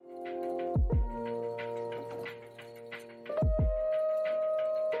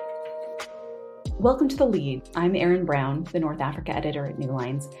Welcome to The Lead. I'm Erin Brown, the North Africa editor at New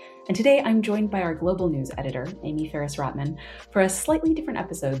Lines, and today I'm joined by our global news editor, Amie Ferris-Rotman, for a slightly different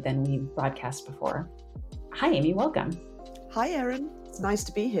episode than we've broadcast before. Hi, Amie, welcome. Hi, Erin. It's nice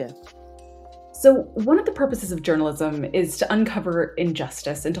to be here. So, one of the purposes of journalism is to uncover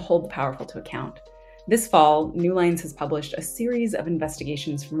injustice and to hold the powerful to account. This fall, New Lines has published a series of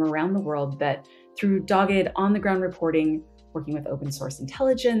investigations from around the world that, through dogged on-the-ground reporting, working with open source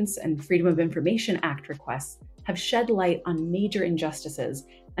intelligence and Freedom of Information Act requests, have shed light on major injustices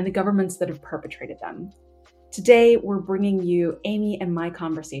and the governments that have perpetrated them. Today, we're bringing you Amie and my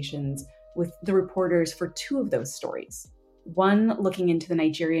conversations with the reporters for two of those stories. One looking into the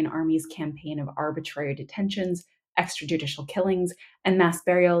Nigerian army's campaign of arbitrary detentions, extrajudicial killings, and mass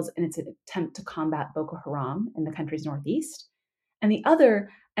burials in its attempt to combat Boko Haram in the country's northeast. And the other,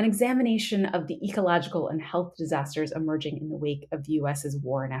 an examination of the ecological and health disasters emerging in the wake of the US's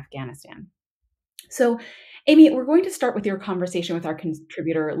war in Afghanistan. So, Amie, we're going to start with your conversation with our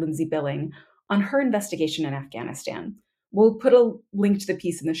contributor, Lynzy Billing, on her investigation in Afghanistan. We'll put a link to the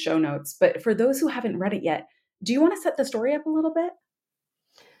piece in the show notes, but for those who haven't read it yet, do you want to set the story up a little bit?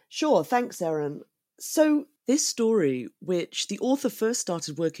 Sure, thanks, Erin. So this story, which the author first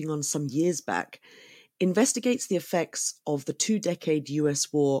started working on some years back, investigates the effects of the 2-decade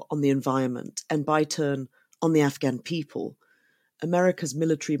US war on the environment and, by turn, on the Afghan people. America's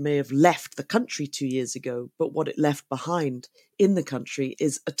military may have left the country 2 years ago, but what it left behind in the country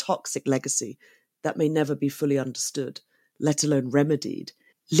is a toxic legacy that may never be fully understood, let alone remedied.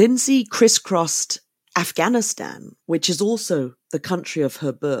 Lynzy crisscrossed Afghanistan, which is also the country of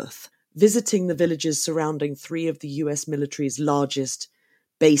her birth, visiting the villages surrounding 3 of the US military's largest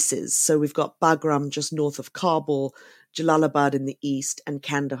bases. So we've got Bagram just north of Kabul, Jalalabad in the east, and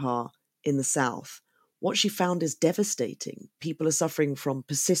Kandahar in the south. What she found is devastating. People are suffering from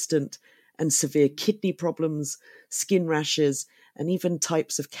persistent and severe kidney problems, skin rashes, and even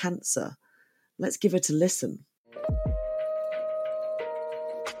types of cancer. Let's give it a listen.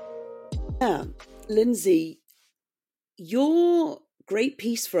 Yeah, Lynzy, your great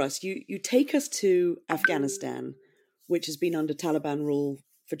piece for us, you take us to Afghanistan, which has been under Taliban rule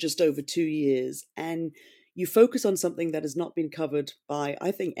for just over 2 years, and you focus on something that has not been covered by,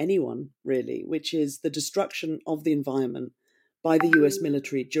 I think, anyone, really, which is the destruction of the environment by the US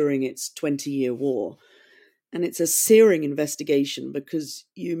military during its 20-year war. And it's a searing investigation because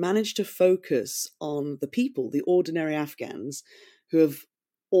you managed to focus on the people, the ordinary Afghans, who have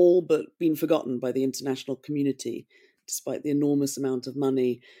all but been forgotten by the international community, despite the enormous amount of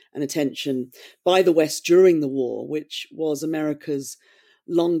money and attention by the West during the war, which was America's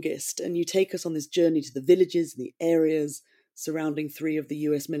longest. And you take us on this journey to the villages and the areas surrounding 3 of the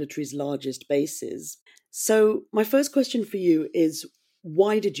US military's largest bases. So my first question for you is,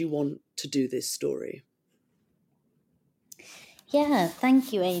 why did you want to do this story? Yeah,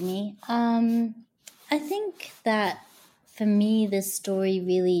 thank you, Amie. I think that for me, this story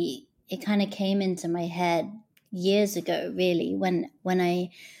really, it kind of came into my head years ago, really, when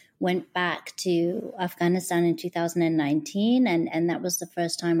I went back to Afghanistan in 2019, and that was the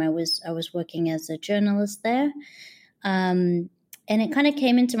first time I was working as a journalist there. And it kind of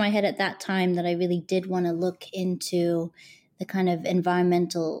came into my head at that time that I really did want to look into the kind of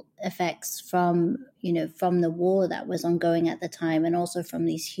environmental effects from the war that was ongoing at the time, and also from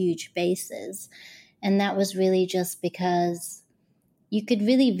these huge bases. And that was really just because you could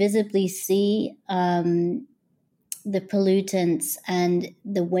really visibly see the pollutants and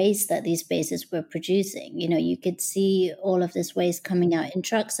the waste that these bases were producing. You could see all of this waste coming out in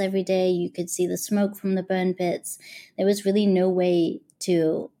trucks every day. You could see the smoke from the burn pits. There was really no way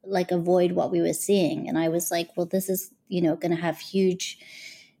to avoid what we were seeing. And I was like, well, this is, going to have huge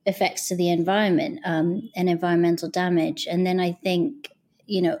effects to the environment and environmental damage. And then I think,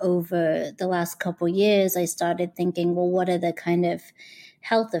 over the last couple of years, I started thinking, well, what are the kind of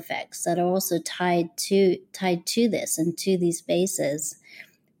health effects that are also tied to this and to these bases?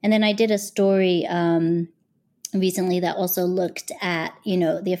 And then I did a story recently that also looked at,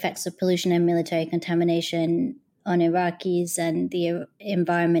 the effects of pollution and military contamination on Iraqis and the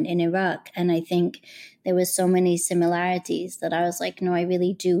environment in Iraq. And I think there was so many similarities that I was like, no, I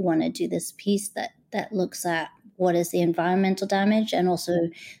really do want to do this piece that looks at what is the environmental damage and also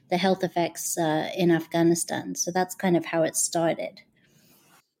the health effects in Afghanistan. So that's kind of how it started.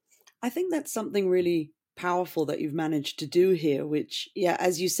 I think that's something really powerful that you've managed to do here, which, yeah,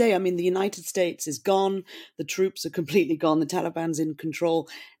 as you say, I mean, the United States is gone, the troops are completely gone, the Taliban's in control,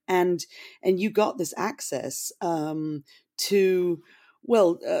 and you got this access to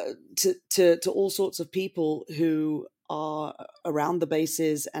all sorts of people who are around the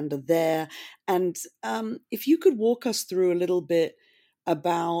bases and are there. And if you could walk us through a little bit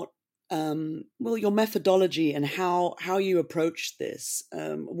about your methodology and how you approached this.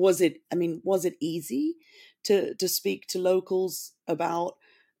 Was it easy to speak to locals about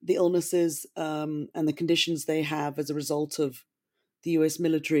the illnesses and the conditions they have as a result of the US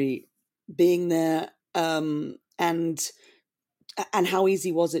military being there, and how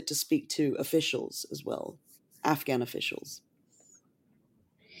easy was it to speak to officials as well, Afghan officials?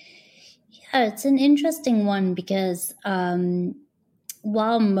 Yeah, it's an interesting one because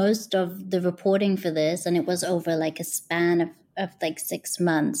while most of the reporting for this, and it was over like a span of like 6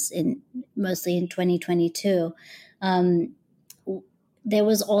 months, mostly in 2022, there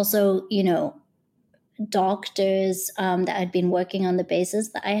was also, doctors that had been working on the basis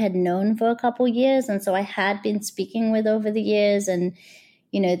that I had known for a couple years. And so I had been speaking with over the years, and,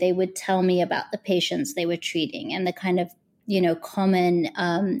 they would tell me about the patients they were treating and the kind of, common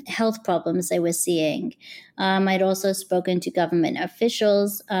health problems they were seeing. I'd also spoken to government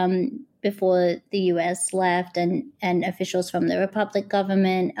officials before the US left, and officials from the Republic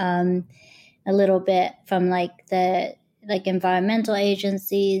government, a little bit from the environmental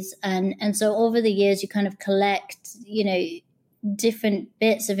agencies. And so over the years, you kind of collect, different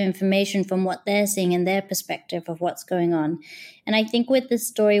bits of information from what they're seeing and their perspective of what's going on. And I think with this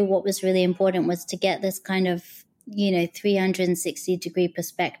story, what was really important was to get this kind of 360-degree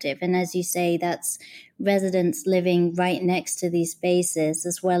perspective. And as you say, that's residents living right next to these bases,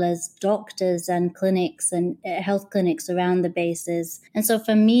 as well as doctors and clinics and health clinics around the bases. And so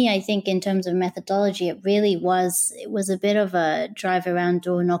for me, I think in terms of methodology, it was a bit of a drive around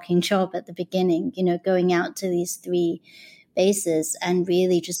door knocking job at the beginning, going out to these 3 bases and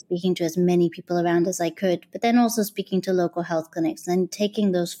really just speaking to as many people around as I could, but then also speaking to local health clinics and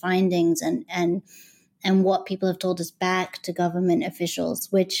taking those findings and what people have told us back to government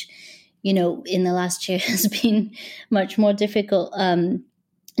officials, which, in the last year has been much more difficult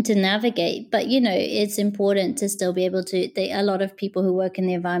to navigate. But, it's important to still be able to, a lot of people who work in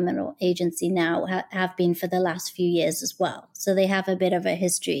the environmental agency now have been for the last few years as well. So they have a bit of a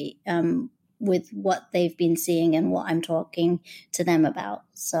history with what they've been seeing and what I'm talking to them about.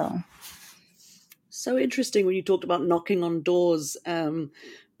 So interesting when you talked about knocking on doors,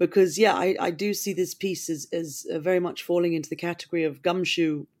 because, I do see this piece as very much falling into the category of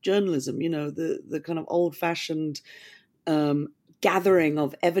gumshoe journalism, the kind of old-fashioned gathering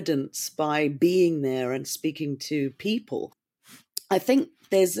of evidence by being there and speaking to people. I think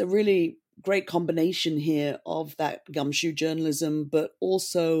there's a really great combination here of that gumshoe journalism, but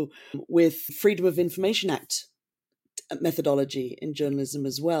also with Freedom of Information Act methodology in journalism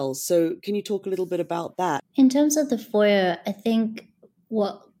as well. So can you talk a little bit about that? In terms of the FOIA, I think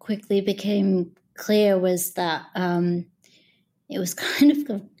what quickly became clear was that it was kind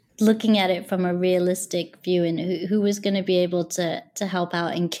of looking at it from a realistic view, and who was going to be able to help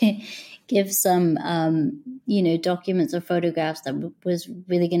out and give some documents or photographs that was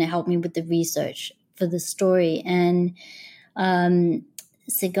really going to help me with the research for the story. And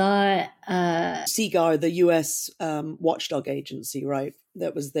SIGAR, the US watchdog agency, right,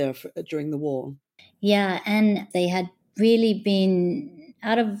 that was there during the war. Yeah, and they had really been,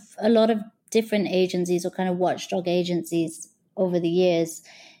 out of a lot of different agencies or kind of watchdog agencies over the years,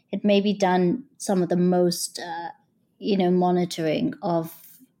 had maybe done some of the most, monitoring of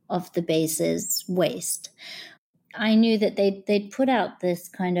the base's waste. I knew that they'd put out this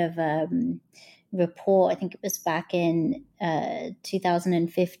kind of report, I think it was back in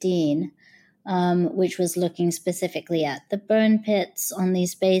 2015, which was looking specifically at the burn pits on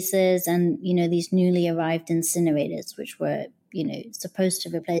these bases and, these newly arrived incinerators, which were, supposed to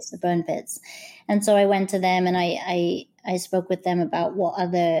replace the burn pits. And so I went to them and I spoke with them about what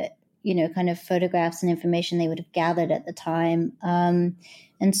other, kind of photographs and information they would have gathered at the time.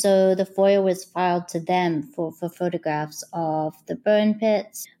 And so the FOIA was filed to them for photographs of the burn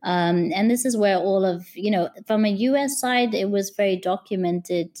pits. And this is where all of, from a US side, it was very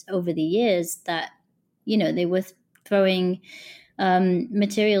documented over the years that, they were throwing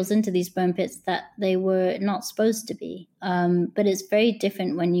materials into these burn pits that they were not supposed to be. But it's very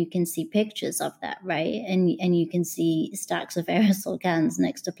different when you can see pictures of that, right? And you can see stacks of aerosol cans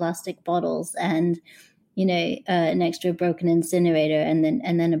next to plastic bottles and, next to a broken incinerator and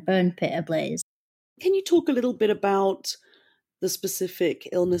then a burn pit ablaze. Can you talk a little bit about the specific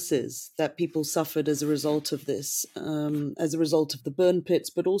illnesses that people suffered as a result of this, as a result of the burn pits,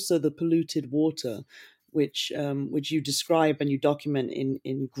 but also the polluted water, which you describe and you document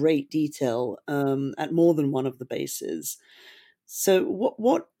in great detail at more than one of the bases? So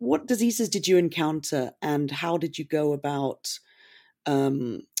what diseases did you encounter, and how did you go about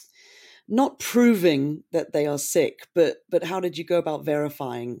not proving that they are sick, but how did you go about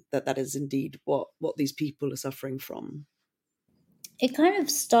verifying that that is indeed what these people are suffering from? It kind of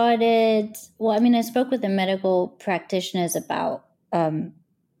started, well, I mean, I spoke with the medical practitioners about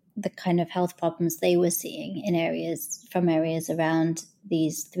the kind of health problems they were seeing in areas around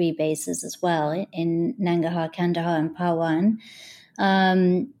these three bases as well, in Nangarhar, Kandahar, and Pawan.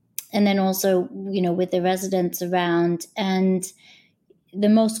 And then also, with the residents around. And the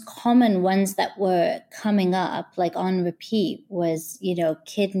most common ones that were coming up, like on repeat, was,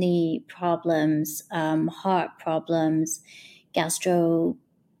 kidney problems, heart problems,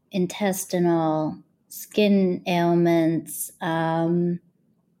 gastrointestinal, skin ailments,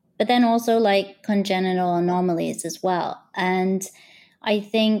 but then also like congenital anomalies as well. And I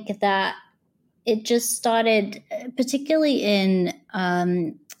think that it just started, particularly in,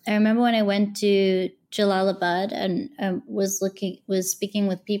 I remember when I went to Jalalabad and was speaking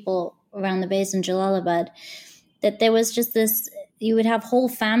with people around the base in Jalalabad, that there was just this, you would have whole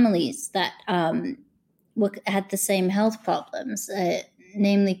families that had the same health problems,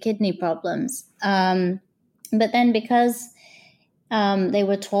 namely kidney problems. But then because they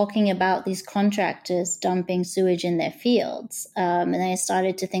were talking about these contractors dumping sewage in their fields. And I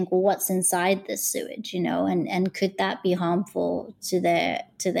started to think, well, what's inside this sewage, and could that be harmful to their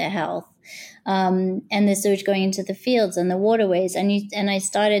health? And the sewage going into the fields and the waterways. And I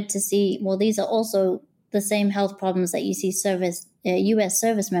started to see, well, these are also the same health problems that you see U.S.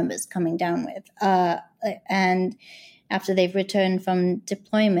 service members coming down with. And after they've returned from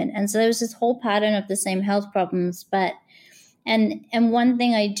deployment. And so there was this whole pattern of the same health problems, but And one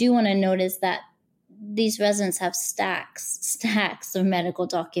thing I do want to note is that these residents have stacks of medical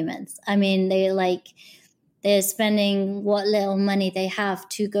documents. I mean, they're spending what little money they have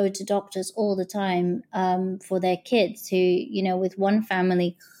to go to doctors all the time for their kids. Who, with one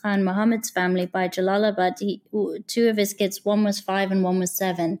family, Khan Mohammed's family by Jalalabad, two of his kids, one was 5 and one was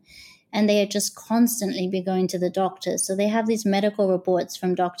 7. And they had just constantly be going to the doctors. So they have these medical reports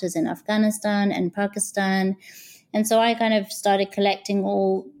from doctors in Afghanistan and Pakistan. And so I kind of started collecting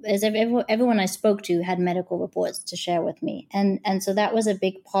everyone I spoke to had medical reports to share with me. And so that was a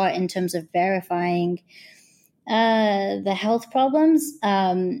big part in terms of verifying the health problems.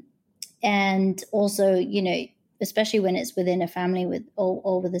 And also, especially when it's within a family with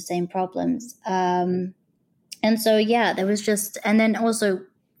all with the same problems. And so, yeah, there was just, and then also,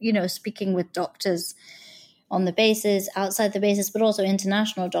 speaking with doctors on the bases, outside the bases, but also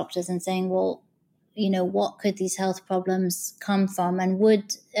international doctors, and saying, well, what could these health problems come from? And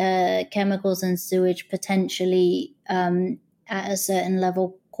would chemicals and sewage potentially at a certain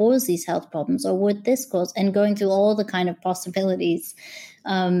level cause these health problems? Or would this cause, and going through all the kind of possibilities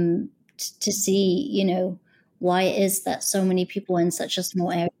to see, why it is that so many people in such a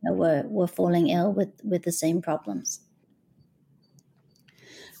small area were falling ill with the same problems.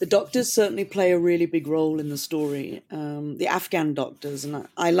 The doctors certainly play a really big role in the story. The Afghan doctors, and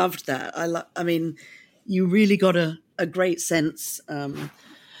I loved that. I mean, you really got a great sense of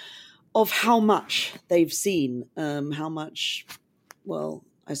how much they've seen, how much, well,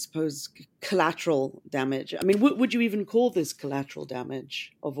 I suppose, collateral damage. I mean, would you even call this collateral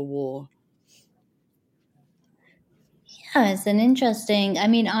damage of a war? Yeah, it's an interesting. I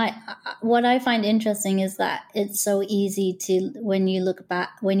mean, what I find interesting is that it's so easy to, when you look at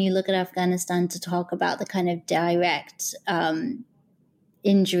Afghanistan, to talk about the kind of direct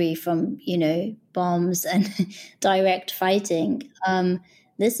injury from bombs and direct fighting.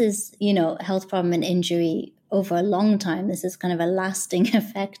 This is health problem and injury over a long time. This is kind of a lasting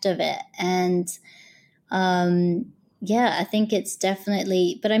effect of it, and yeah, I think it's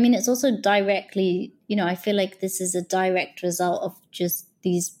definitely, but I mean, it's also directly, I feel like this is a direct result of just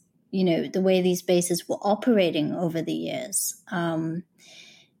these, the way these bases were operating over the years as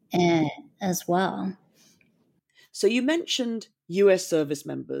well. So you mentioned US service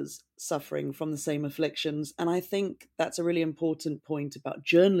members suffering from the same afflictions, and I think that's a really important point about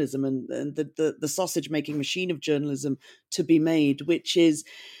journalism and the sausage-making machine of journalism to be made, which is,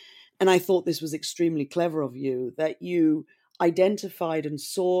 and I thought this was extremely clever of you, that you identified and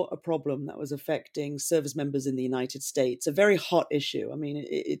saw a problem that was affecting service members in the United States, a very hot issue. I mean,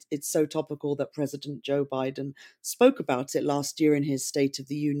 it's so topical that President Joe Biden spoke about it last year in his State of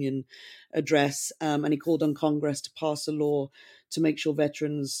the Union address, and he called on Congress to pass a law to make sure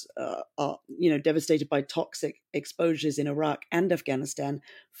veterans are, devastated by toxic exposures in Iraq and Afghanistan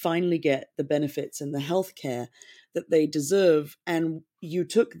finally get the benefits and the health care that they deserve. And you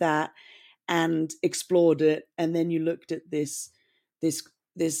took that and explored it, and then you looked at this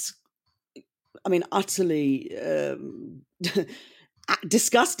this I mean, utterly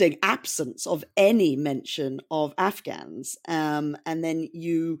disgusting absence of any mention of Afghans. And then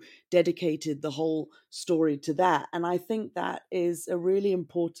you dedicated the whole story to that. And I think that is a really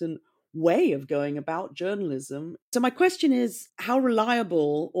important way of going about journalism. So my question is, how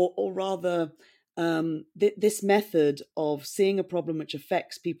reliable, or rather, this method of seeing a problem which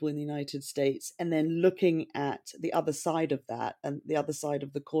affects people in the United States and then looking at the other side of that and the other side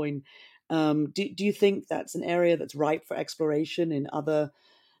of the coin, do you think that's an area that's ripe for exploration in other,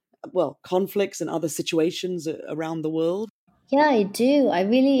 conflicts and other situations around the world? Yeah, I do.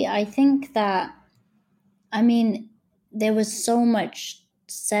 I think that, I mean, there was so much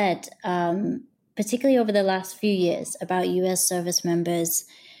said, particularly over the last few years, about US service members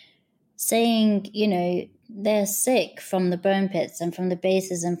saying, they're sick from the burn pits and from the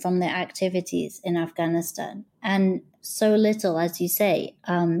bases and from their activities in Afghanistan. And so little, as you say,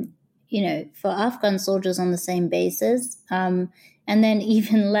 for Afghan soldiers on the same bases, and then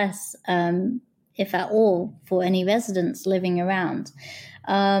even less, if at all, for any residents living around.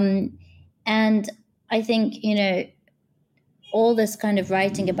 And I think, all this kind of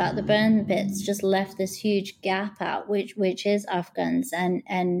writing about the burn pits just left this huge gap out, which is Afghans,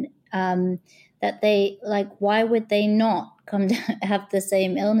 and that they, like, why would they not come to have the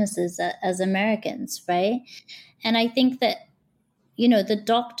same illnesses as Americans, right? And I think that, the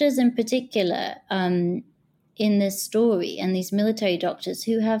doctors in particular, in this story, and these military doctors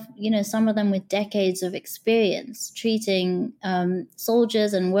who have, some of them with decades of experience treating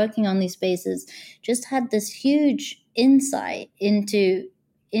soldiers and working on these bases, just had this huge insight into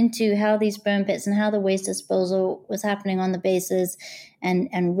how these burn pits and how the waste disposal was happening on the bases,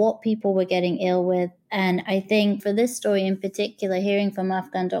 and what people were getting ill with. And I think for this story in particular, hearing from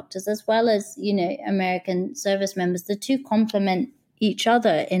Afghan doctors as well as, American service members, the two complement each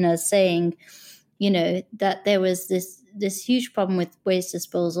other in us saying, that there was this huge problem with waste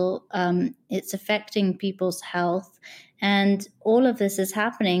disposal. It's affecting people's health. And all of this is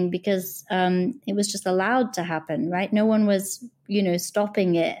happening because it was just allowed to happen, right? No one was,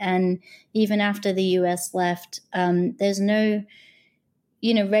 stopping it. And even after the US left, there's no,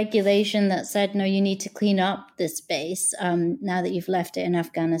 regulation that said, no, you need to clean up this base now that you've left it in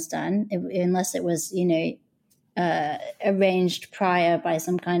Afghanistan, unless it was, arranged prior by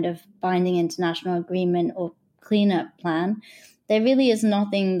some kind of binding international agreement or cleanup plan. There really is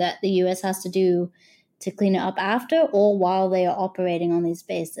nothing that the US has to do to clean it up after or while they are operating on these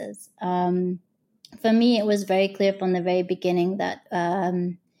bases. For me, it was very clear from the very beginning that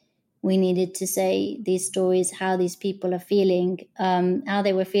we needed to say these stories, how these people are feeling, how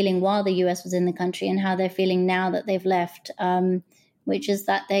they were feeling while the US was in the country, and how they're feeling now that they've left, which is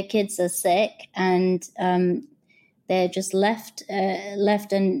that their kids are sick and they're just left,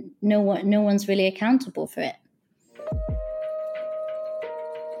 and no one's really accountable for it.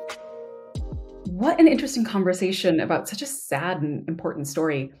 What an interesting conversation about such a sad and important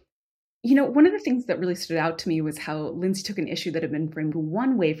story. One of the things that really stood out to me was how Lynzy took an issue that had been framed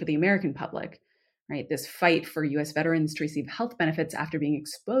one way for the American public, right? This fight for US veterans to receive health benefits after being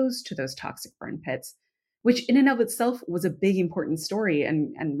exposed to those toxic burn pits, which in and of itself was a big, important story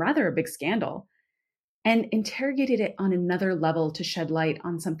and rather a big scandal, and interrogated it on another level to shed light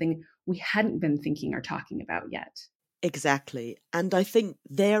on something we hadn't been thinking or talking about yet. Exactly. And I think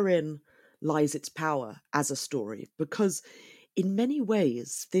therein lies its power as a story, because in many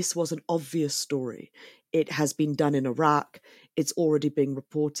ways, this was an obvious story. It has been done in Iraq, it's already being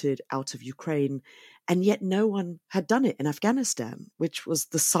reported out of Ukraine, and yet no one had done it in Afghanistan, which was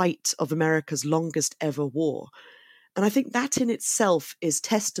the site of America's longest ever war. And I think that in itself is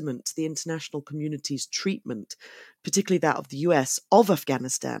testament to the international community's treatment, particularly that of the US, of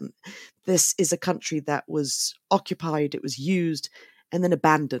Afghanistan. This is a country that was occupied, it was used, and then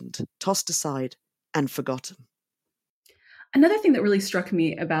abandoned, tossed aside, and forgotten. Another thing that really struck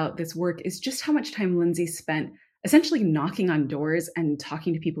me about this work is just how much time Lynzy spent essentially knocking on doors and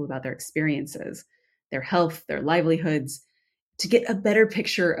talking to people about their experiences, their health, their livelihoods, to get a better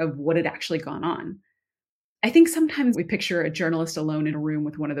picture of what had actually gone on. I think sometimes we picture a journalist alone in a room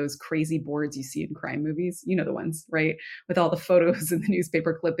with one of those crazy boards you see in crime movies. You know the ones, right? With all the photos and the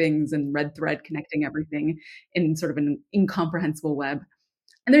newspaper clippings and red thread connecting everything in sort of an incomprehensible web.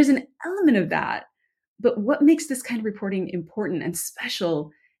 And there's an element of that. But what makes this kind of reporting important and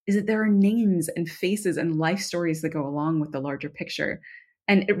special is that there are names and faces and life stories that go along with the larger picture.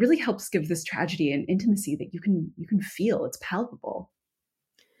 And it really helps give this tragedy an intimacy that you can feel. It's palpable.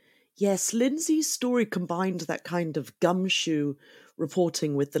 Yes, Lynzy's story combined that kind of gumshoe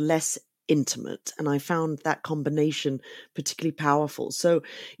reporting with the less intimate. And I found that combination particularly powerful. So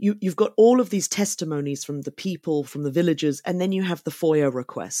you've got all of these testimonies from the people, from the villagers, and then you have the FOIA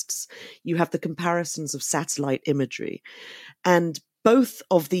requests. You have the comparisons of satellite imagery. And both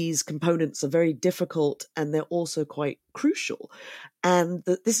of these components are very difficult and they're also quite crucial. And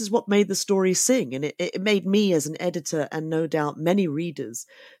this is what made the story sing. And it made me as an editor, and no doubt many readers,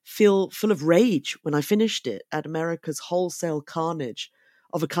 feel full of rage when I finished it at America's wholesale carnage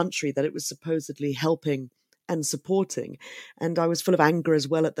of a country that it was supposedly helping and supporting. And I was full of anger as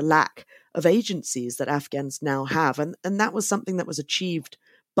well at the lack of agencies that Afghans now have. And that was something that was achieved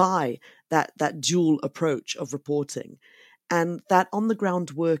by that dual approach of reporting. And that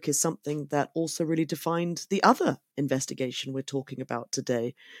on-the-ground work is something that also really defined the other investigation we're talking about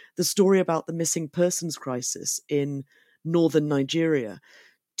today, the story about the missing persons crisis in northern Nigeria.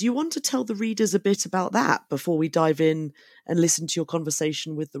 Do you want to tell the readers a bit about that before we dive in and listen to your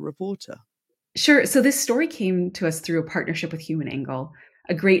conversation with the reporter? Sure. So this story came to us through a partnership with Human Angle,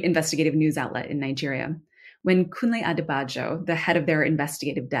 a great investigative news outlet in Nigeria. When Kunle Adebajo, the head of their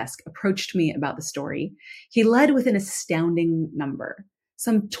investigative desk, approached me about the story, he led with an astounding number.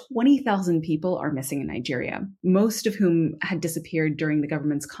 Some 20,000 people are missing in Nigeria, most of whom had disappeared during the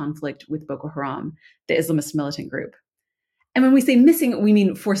government's conflict with Boko Haram, the Islamist militant group. And when we say missing, we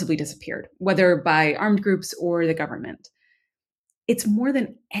mean forcibly disappeared, whether by armed groups or the government. It's more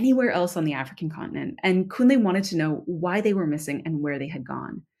than anywhere else on the African continent, and Kunle wanted to know why they were missing and where they had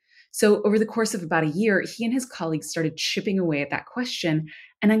gone. So over the course of about a year, he and his colleagues started chipping away at that question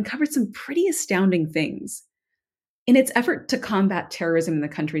and uncovered some pretty astounding things. In its effort to combat terrorism in the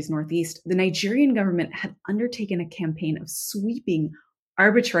country's northeast, the Nigerian government had undertaken a campaign of sweeping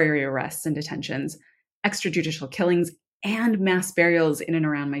arbitrary arrests and detentions, extrajudicial killings, and mass burials in and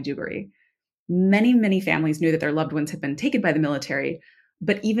around Maiduguri. Many, many families knew that their loved ones had been taken by the military,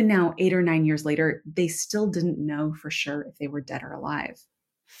 but even now, 8 or 9 years later, they still didn't know for sure if they were dead or alive.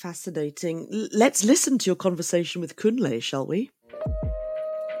 Fascinating. Let's listen to your conversation with Kunle, shall we?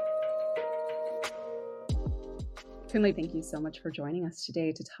 Kunle, thank you so much for joining us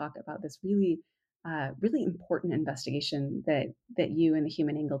today to talk about this really important investigation that you and the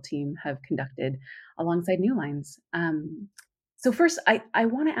Human Angle team have conducted alongside New Lines. So first, I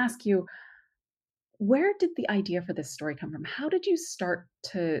want to ask you, where did the idea for this story come from? How did you start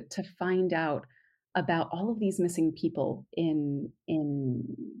to find out about all of these missing people in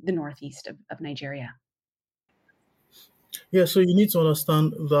the northeast of Nigeria? Yeah, so you need to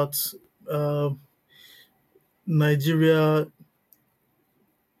understand that Nigeria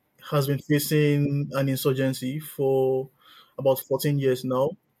has been facing an insurgency for about 14 years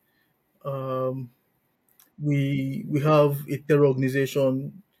now. Um, we have a terror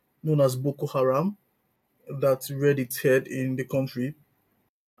organization known as Boko Haram that reared its head in the country.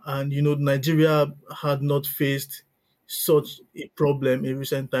 And Nigeria had not faced such a problem in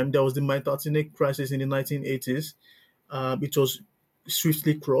recent time. There was the Maitatinic crisis in the 1980s. It was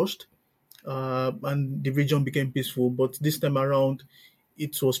swiftly crushed, and the region became peaceful. But this time around,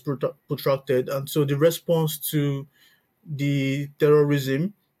 it was protracted. And so the response to the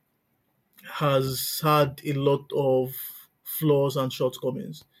terrorism has had a lot of flaws and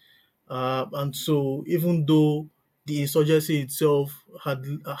shortcomings. And so even though the insurgency itself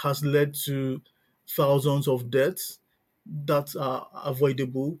has led to thousands of deaths that are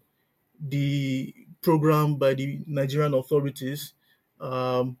avoidable, the program by the Nigerian authorities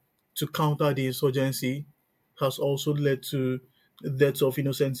to counter the insurgency has also led to deaths of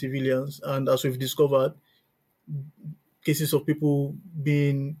innocent civilians. And as we've discovered, cases of people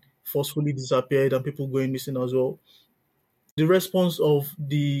being forcefully disappeared and people going missing as well. The response of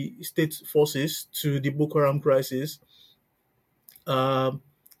the state forces to the Boko Haram crisis uh,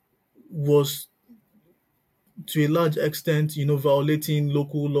 was to a large extent, violating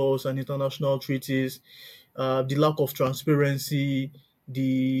local laws and international treaties, the lack of transparency,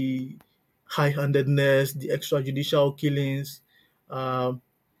 the high-handedness, the extrajudicial killings, uh,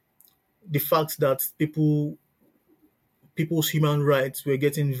 the fact that people's human rights were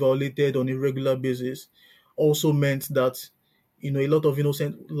getting violated on a regular basis also meant that a lot of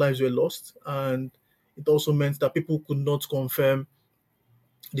innocent lives were lost, and it also meant that people could not confirm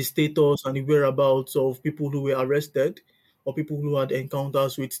the status and the whereabouts of people who were arrested or people who had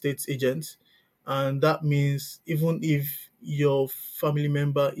encounters with state agents. And that means even if your family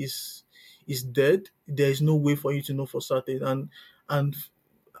member is dead, there is no way for you to know for certain. And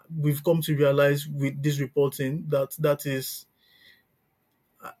we've come to realize with this reporting that that is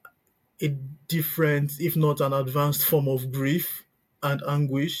a different, if not an advanced form of grief and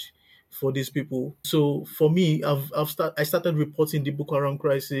anguish for these people. So for me, I started reporting the Boko Haram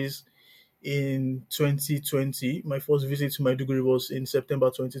crisis in 2020. My first visit to my degree was in September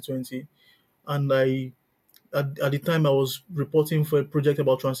 2020, and at the time I was reporting for a project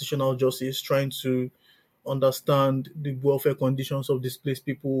about transitional justice, trying to understand the welfare conditions of displaced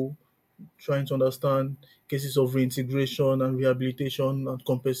people, trying to understand cases of reintegration and rehabilitation and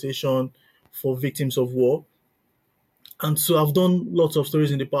compensation for victims of war. And so I've done lots of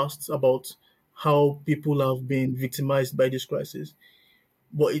stories in the past about how people have been victimized by this crisis.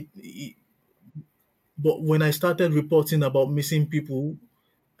 But when I started reporting about missing people,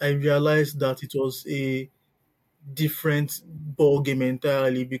 I realized that it was a different ball game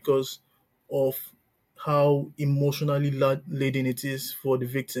entirely because of how emotionally laden it is for the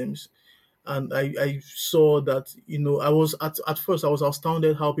victims. And I saw that, I was at first I was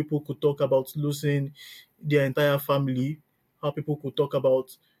astounded how people could talk about losing their entire family, how people could talk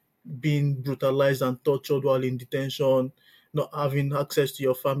about being brutalized and tortured while in detention, not having access to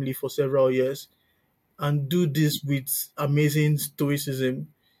your family for several years, and do this with amazing stoicism,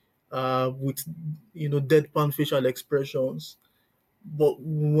 with deadpan facial expressions. But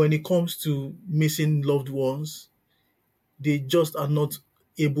when it comes to missing loved ones, they just are not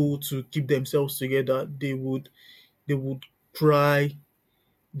able to keep themselves together. They would cry,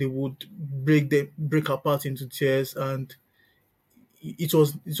 they would break apart into tears, and it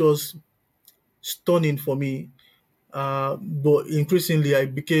was stunning for me. But increasingly, I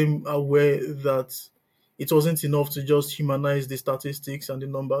became aware that it wasn't enough to just humanize the statistics and the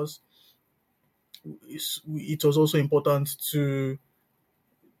numbers. It was also important to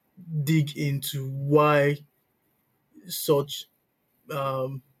dig into why such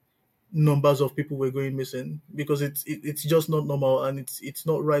um, numbers of people were going missing, because it's just not normal, and it's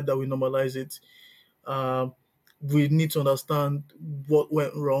not right that we normalize it. Um, we need to understand what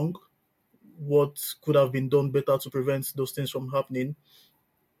went wrong, what could have been done better to prevent those things from happening,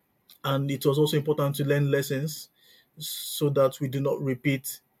 and it was also important to learn lessons so that we do not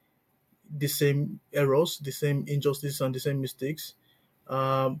repeat the same errors, the same injustice, and the same mistakes.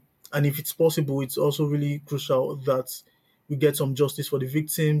 And if it's possible, it's also really crucial that we get some justice for the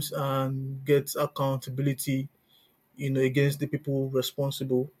victims and get accountability, against the people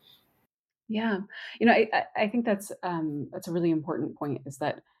responsible. Yeah. I think that's a really important point, is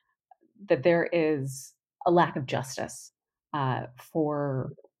that there is a lack of justice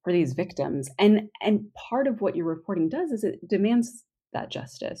for these victims, and part of what your reporting does is it demands that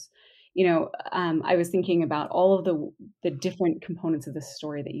justice. I was thinking about all of the different components of this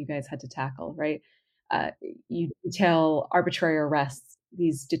story that you guys had to tackle, right? Uh, you detail arbitrary arrests,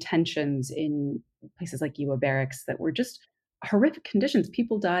 these detentions in places like Iwa barracks that were just horrific conditions.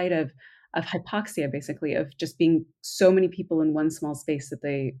 People died of hypoxia, basically, of just being so many people in one small space that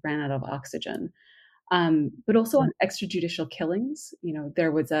they ran out of oxygen. But also on extrajudicial killings.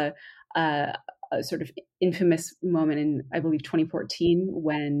 There was a, a sort of infamous moment in, I believe, 2014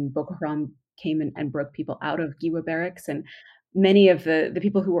 when Boko Haram came and broke people out of Giwa barracks. And many of the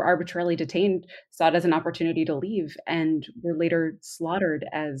people who were arbitrarily detained saw it as an opportunity to leave and were later slaughtered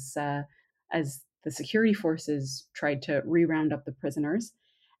as the security forces tried to re-round up the prisoners.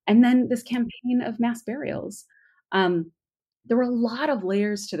 And then this campaign of mass burials. Um, there were a lot of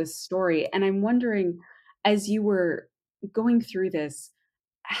layers to this story, and I'm wondering, as you were going through this,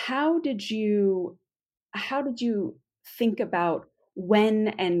 how did you how did you think about when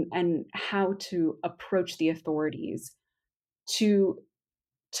and how to approach the authorities to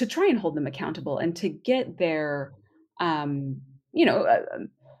to try and hold them accountable and to get their um you know uh, um,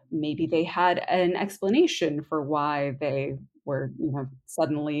 maybe they had an explanation for why they were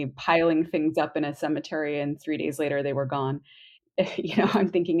suddenly piling things up in a cemetery and 3 days later they were gone. I'm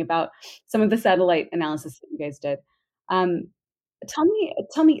thinking about some of the satellite analysis that you guys did. Um, tell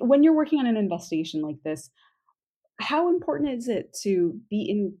me, when you're working on an investigation like this, how important is it to be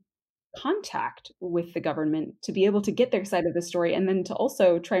in contact with the government to be able to get their side of the story and then to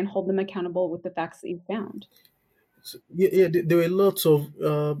also try and hold them accountable with the facts that you found? So, yeah, there were lots of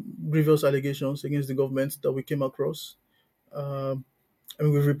grievous allegations against the government that we came across. Um, I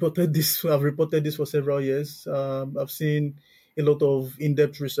mean, we've reported this. I've reported this for several years. I've seen a lot of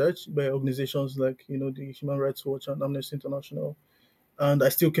in-depth research by organizations like the Human Rights Watch and Amnesty International, and I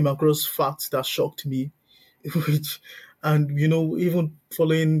still came across facts that shocked me. Which, and even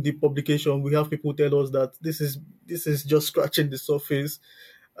following the publication, we have people tell us that this is just scratching the surface.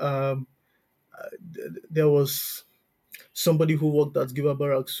 Um, there was somebody who worked at Giva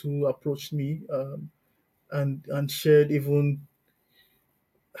Barracks who approached me, and shared even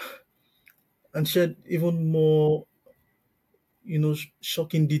more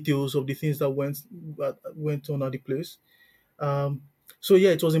shocking details of the things that went on at the place. So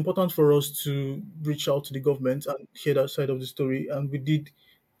yeah, it was important for us to reach out to the government and hear that side of the story, and we did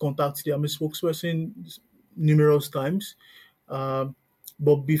contact the Army spokesperson numerous times. Um,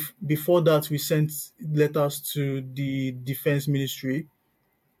 but before that, we sent letters to the Defense Ministry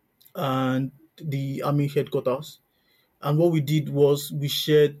and the Army headquarters. And what we did was we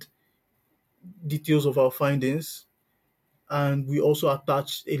shared details of our findings, and we also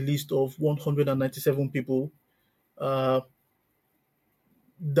attached a list of 197 people uh,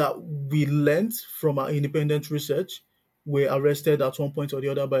 that we learned from our independent research were arrested at one point or the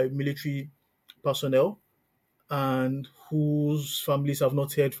other by military personnel and whose families have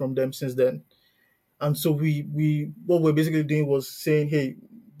not heard from them since then. And so we what we're basically doing was saying, hey,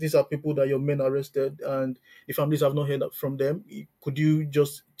 these are people that your men arrested and the families have not heard from them. Could you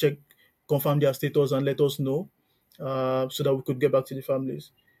just check, confirm their status and let us know so that we could get back to the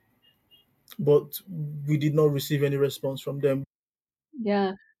families? But we did not receive any response from them.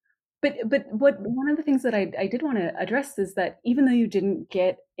 Yeah. But what one of the things that I did want to address is that even though you didn't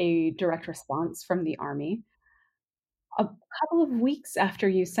get a direct response from the Army, a couple of weeks after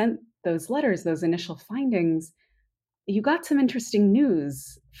you sent those letters, those initial findings, you got some interesting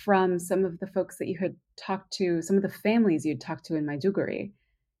news from some of the folks that you had talked to, some of the families you'd talked to in Maiduguri.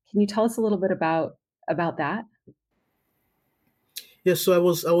 Can you tell us a little bit about that? Yes, so I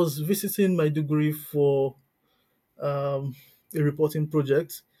was visiting my degree for um, a reporting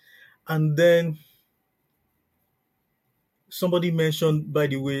project, and then somebody mentioned, by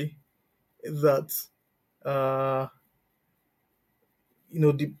the way, that uh,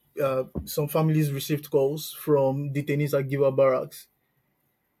 the some families received calls from detainees at Giwa Barracks,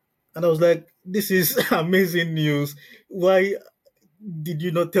 and I was like, "This is amazing news. Why did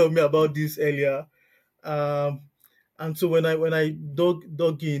you not tell me about this earlier?" Um, and so when I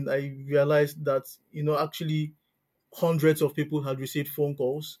dug in, I realized that actually hundreds of people had received phone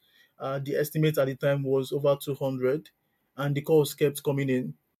calls. The estimate at the time was over 200, and the calls kept coming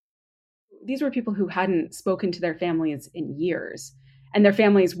in. These were people who hadn't spoken to their families in years, and their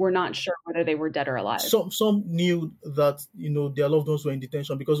families were not sure whether they were dead or alive. Some knew that their loved ones were in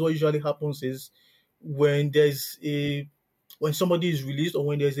detention, because what usually happens is when there's a when somebody is released, or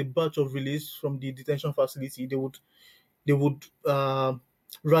when there's a batch of release from the detention facility, they would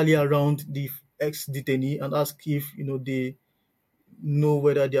rally around the ex detainee and ask if they know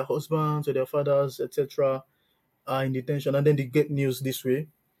whether their husbands or their fathers, etc., are in detention, and then they get news this way,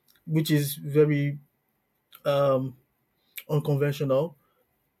 which is very um, unconventional.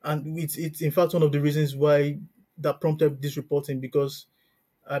 And it's in fact one of the reasons why that prompted this reporting, because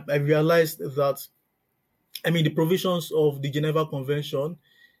I realized that, I mean, the provisions of the Geneva Convention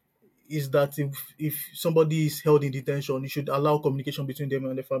is that if somebody is held in detention, you should allow communication between them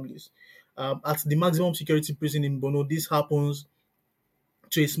and their families. At the maximum security prison in Bono, this happens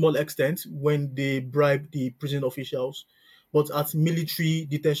to a small extent when they bribe the prison officials. But at military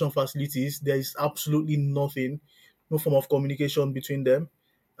detention facilities, there is absolutely nothing, no form of communication between them.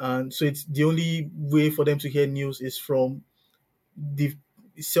 And so it's the only way for them to hear news is from the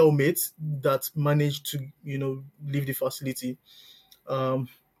cellmates that managed to, leave the facility. Um,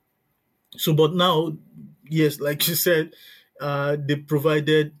 but now, yes, like you said, they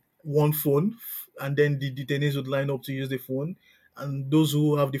provided one phone, and then the detainees would line up to use the phone, and those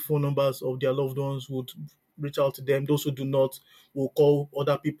who have the phone numbers of their loved ones would reach out to them. Those who do not will call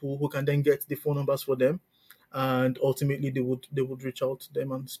other people who can then get the phone numbers for them, and ultimately they would reach out to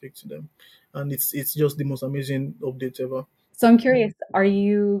them and speak to them, and it's just the most amazing update ever. So I'm curious, are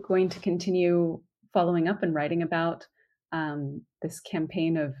you going to continue following up and writing about this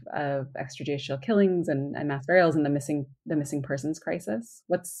campaign of extrajudicial killings and mass burials and the missing persons crisis?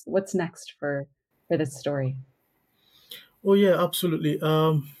 What's next for this story? Oh yeah, absolutely.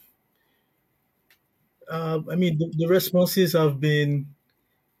 I mean, the responses have been,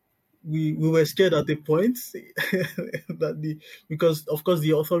 we were scared at a point that because of course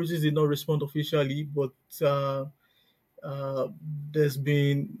the authorities did not respond officially, but uh, there's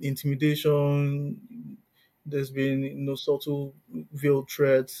been intimidation, there's been subtle veiled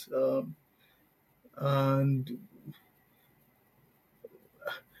threats, and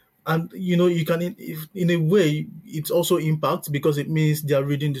you can, if, in a way, it also impacts because it means they are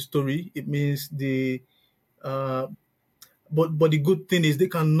reading the story. It means they uh, but the good thing is they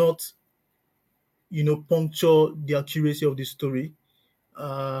cannot puncture the accuracy of the story,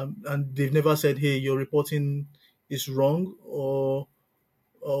 and they've never said, "Hey, your reporting is wrong," or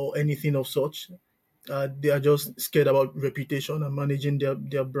anything of such. They are just scared about reputation and managing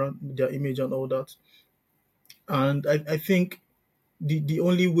their brand, their image, and all that. And I think the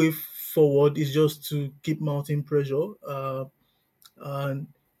only way forward is just to keep mounting pressure, And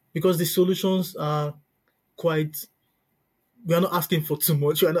because the solutions are quite, we are not asking for too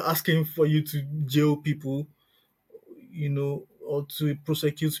much. We are not asking for you to jail people, or to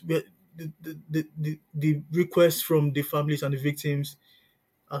prosecute. But the requests from the families and the victims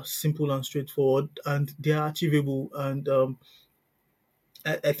are simple and straightforward, and they are achievable. And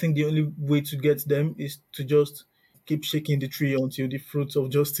I think the only way to get them is to just keep shaking the tree until the fruits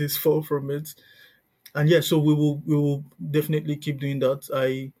of justice fall from it. And yeah, so we will definitely keep doing that.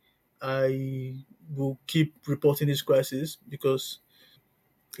 I will keep reporting this crisis because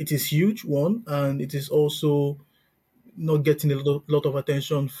it is huge, one, and it is also not getting a lot of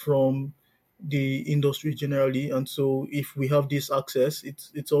attention from the industry generally. And so if we have this access,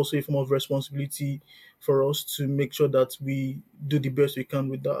 it's also a form of responsibility for us to make sure that we do the best we can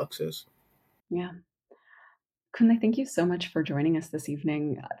with that access. Yeah. Kunle, thank you so much for joining us this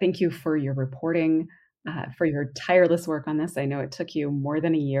evening. Thank you for your reporting, for your tireless work on this. I know it took you more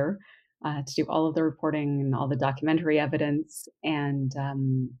than a year to do all of the reporting and all the documentary evidence, and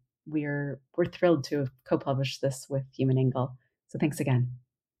we're thrilled to have co-published this with Human Angle. So thanks again.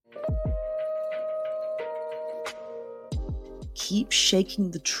 Keep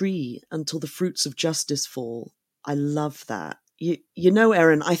shaking the tree until the fruits of justice fall. I love that. You know,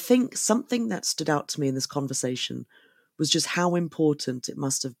 Erin, I think something that stood out to me in this conversation was just how important it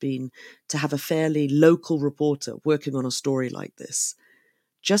must have been to have a fairly local reporter working on a story like this.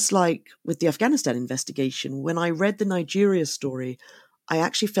 Just like with the Afghanistan investigation, when I read the Nigeria story, I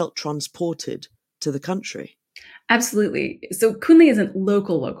actually felt transported to the country. Absolutely. So Kunle isn't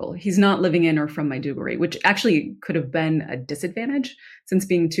local. He's not living in or from Maiduguri, which actually could have been a disadvantage, since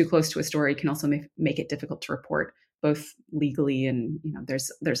being too close to a story can also make it difficult to report, both legally and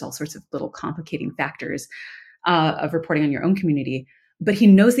there's all sorts of little complicating factors of reporting on your own community. But he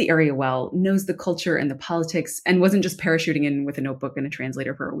knows the area well, knows the culture and the politics, and wasn't just parachuting in with a notebook and a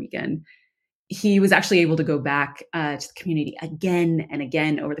translator for a weekend. He was actually able to go back to the community again and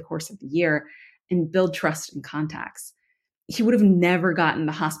again over the course of the year and build trust and contacts. He would have never gotten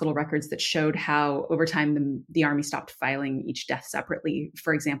the hospital records that showed how over time the Army stopped filing each death separately,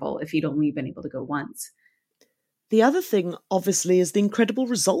 for example, if he'd only been able to go once. The other thing, obviously, is the incredible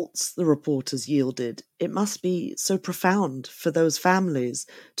results the reporters yielded. It must be so profound for those families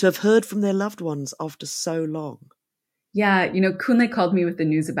to have heard from their loved ones after so long. Yeah, Kunle called me with the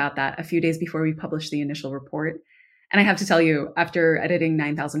news about that a few days before we published the initial report. And I have to tell you, after editing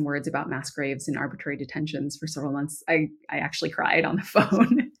 9,000 words about mass graves and arbitrary detentions for several months, I actually cried on the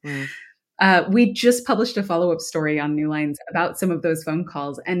phone. We just published a follow-up story on New Lines about some of those phone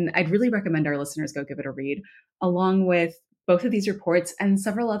calls, and I'd really recommend our listeners go give it a read, along with both of these reports and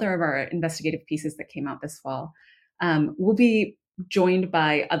several other of our investigative pieces that came out this fall. We'll be joined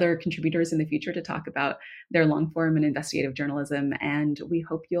by other contributors in the future to talk about their long-form and investigative journalism, and we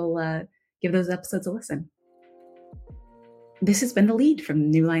hope you'll give those episodes a listen. This has been The Lead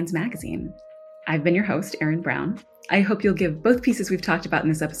from New Lines Magazine. I've been your host, Erin Brown. I hope you'll give both pieces we've talked about in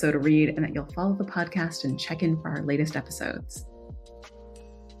this episode a read and that you'll follow the podcast and check in for our latest episodes.